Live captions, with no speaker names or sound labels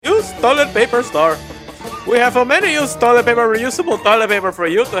Apu's Toilet Paper Store. We have a many use toilet paper, reusable toilet paper for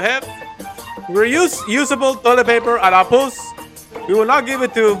you to have. Usable toilet paper at Apu's. We will not give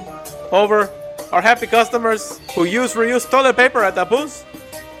it to over our happy customers who use reused toilet paper at Apu's.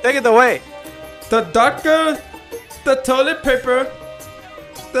 Take it away. The darker the toilet paper,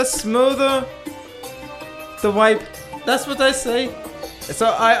 the smoother the wipe. That's what I say. So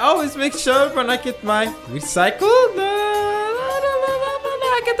I always make sure when I get my recycled,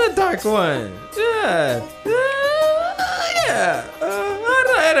 I get the dark one. Yeah.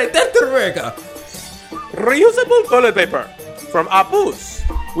 Alright, that's the regular. Reusable toilet paper from Apu's.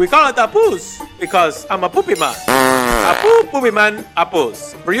 We call it Apu's because I'm a poopy man. Apu Poopy Man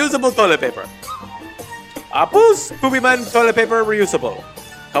Apu's. Reusable toilet paper. Apu's Poopy Man toilet paper reusable.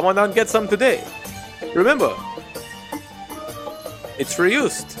 Come on down and get some today. Remember, it's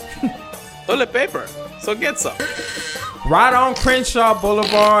reused toilet paper, so get some. Right on Crenshaw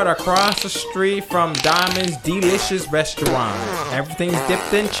Boulevard, across the street from Diamond's Delicious Restaurant. Everything's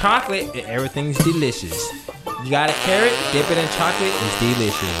dipped in chocolate and everything's delicious. You got a carrot, dip it in chocolate, it's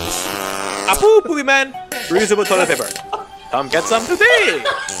delicious. Apu Poopy Man reusable toilet paper. Come get some today.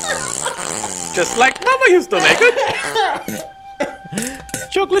 Just like Mama used to make it.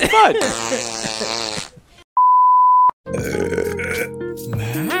 Chocolate fudge.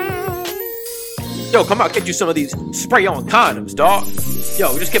 Yo, come out, get you some of these spray-on condoms, dog.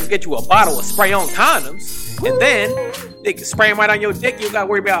 Yo, just get you a bottle of spray-on condoms, and then they can spray them right on your dick. You gotta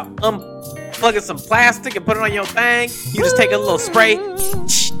worry about unplugging some plastic and put it on your thing. You just take a little spray,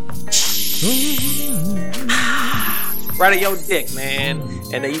 right on your dick, man.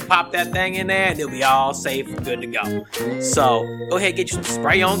 And then you pop that thing in there, and it'll be all safe and good to go. So go ahead and get you some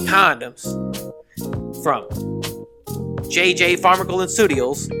spray-on condoms from JJ Pharmacal and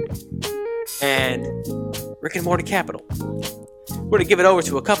Studios and Rick and Morty Capital. We're gonna give it over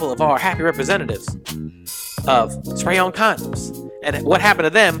to a couple of our happy representatives of spray-on condoms and what happened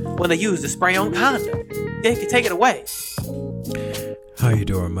to them when they used the spray-on condom. They can take it away. How you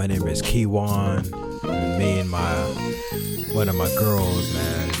doing? My name is Kiwan. Me and one of my girls,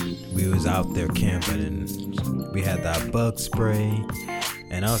 man, we was out there camping and we had that bug spray.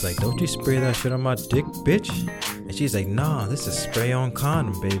 And I was like, don't you spray that shit on my dick, bitch? And she's like, nah, this is spray on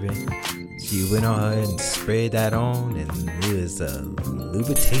condom, baby. She went on ahead and sprayed that on, and it was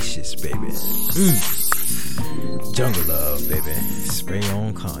lubitatious, baby. Jungle love, baby. Spray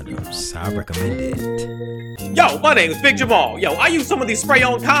on condoms. I recommend it. Yo, my name is Big Jamal. Yo, I use some of these spray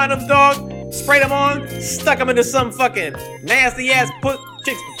on condoms, dog. Sprayed them on, stuck them into some fucking nasty ass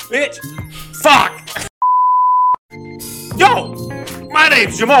chicks, bitch. Fuck. Yo, my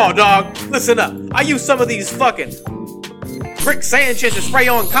name's Jamal, dog. Listen up. I use some of these fucking Rick Sanchez to spray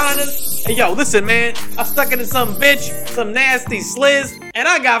on condoms. And yo, listen, man. I stuck it in some bitch, some nasty sliz, and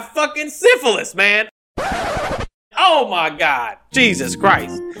I got fucking syphilis, man. Oh my God. Jesus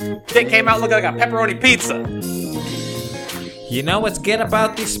Christ. Dick came out looking like a pepperoni pizza. You know what's good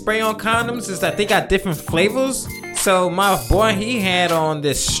about these spray-on condoms is that they got different flavors. So my boy, he had on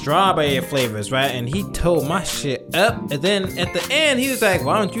this strawberry flavors, right? And he tore my shit up. And then at the end, he was like,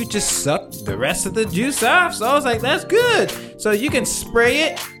 why don't you just suck the rest of the juice off? So I was like, that's good. So you can spray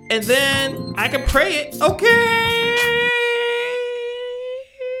it, and then I can pray it. Okay.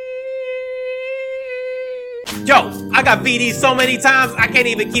 Yo, I got VD so many times, I can't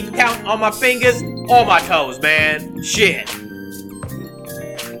even keep count on my fingers or my toes, man. Shit.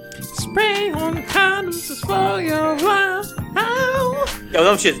 Spray on condoms is for your life. Yo,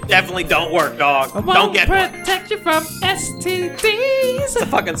 those shits definitely don't work, dog. Don't get one. Protect you from STDs. It's a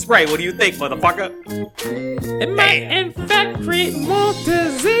fucking spray. What do you think, motherfucker? It might infect, create more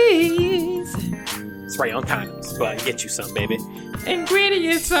disease. Spray on condoms, but get you some, baby.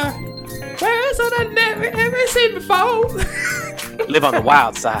 Ingredients are words that I never ever seen before. Live on the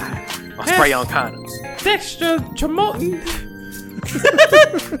wild side. On spray on condoms. Dextromethorphan.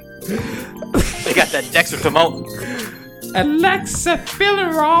 They got that dextromethorphan. Alexa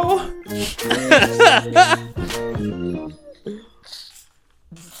Fillerall.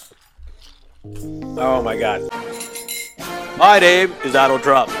 Oh my God. My name is Donald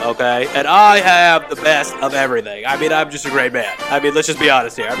Trump, okay? And I have the best of everything. I mean, I'm just a great man. I mean, let's just be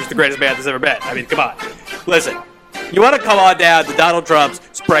honest here. I'm just the greatest man that's ever been. I mean, come on. Listen, you want to come on down to Donald Trump's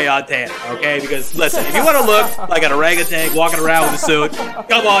spray on tan, okay? Because, listen, if you want to look like an orangutan walking around with a suit,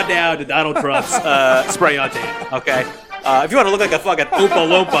 come on down to Donald Trump's spray on tan, okay? If you want to look like a fucking Oompa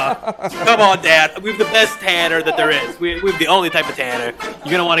Loompa, come on down. We have the best tanner that there is. We have the only type of tanner. You're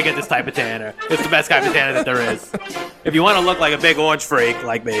going to want to get this type of tanner. It's the best type of tanner that there is. If you want to look like a big orange freak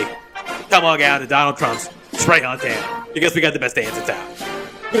like me, come on down to Donald Trump's spray on tan. Because we got the best tans in town.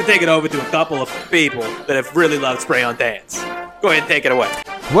 I'm gonna take it over to a couple of people that have really loved spray on tans. Go ahead and take it away.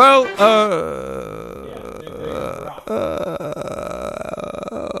 Well,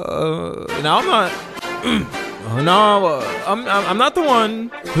 now I'm not. No, I'm not the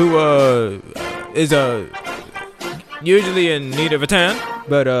one who is usually in need of a tan,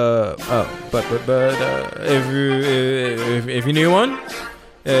 but if you need one,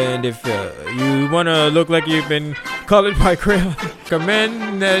 and if you wanna look like you've been colored by crayon,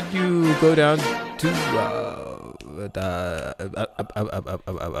 recommend that you go down to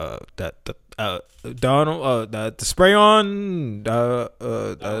Donald, the spray on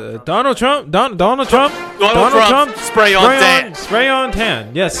Donald Trump, Donald Trump spray on tan. Spray on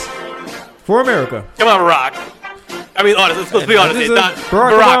tan, yes, for America. Come on, Rock. I mean, honest. Let's be honest. This It's is not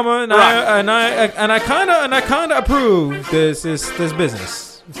Barack Obama, Barack. and I kind of approve this business.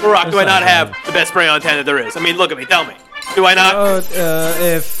 Barack, do I not have the best spray on tan that there is? I mean, look at me. Tell me. Do I not?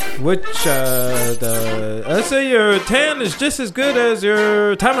 Let's say your tan is just as good as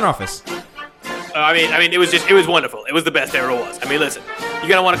your time in office. I mean, it was wonderful. It was the best there ever was. I mean, listen, you're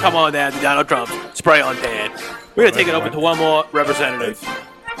gonna want to come on down to Donald Trump's spray on tan. We're gonna take it over to one more representative.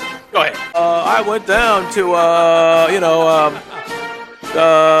 Go ahead. I went down to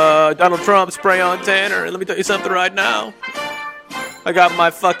Donald Trump spray on tanner, and let me tell you something right now. I got my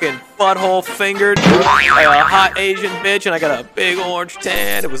fucking butthole fingered by a hot Asian bitch, and I got a big orange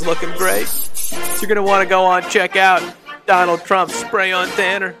tan. It was looking great. So you're gonna want to go on check out Donald Trump's spray on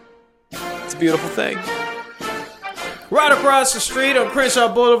tanner. It's a beautiful thing. Right across the street on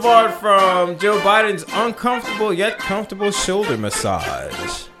Crenshaw Boulevard from Joe Biden's uncomfortable yet comfortable shoulder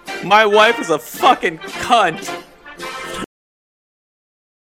massage. My wife is a fucking cunt.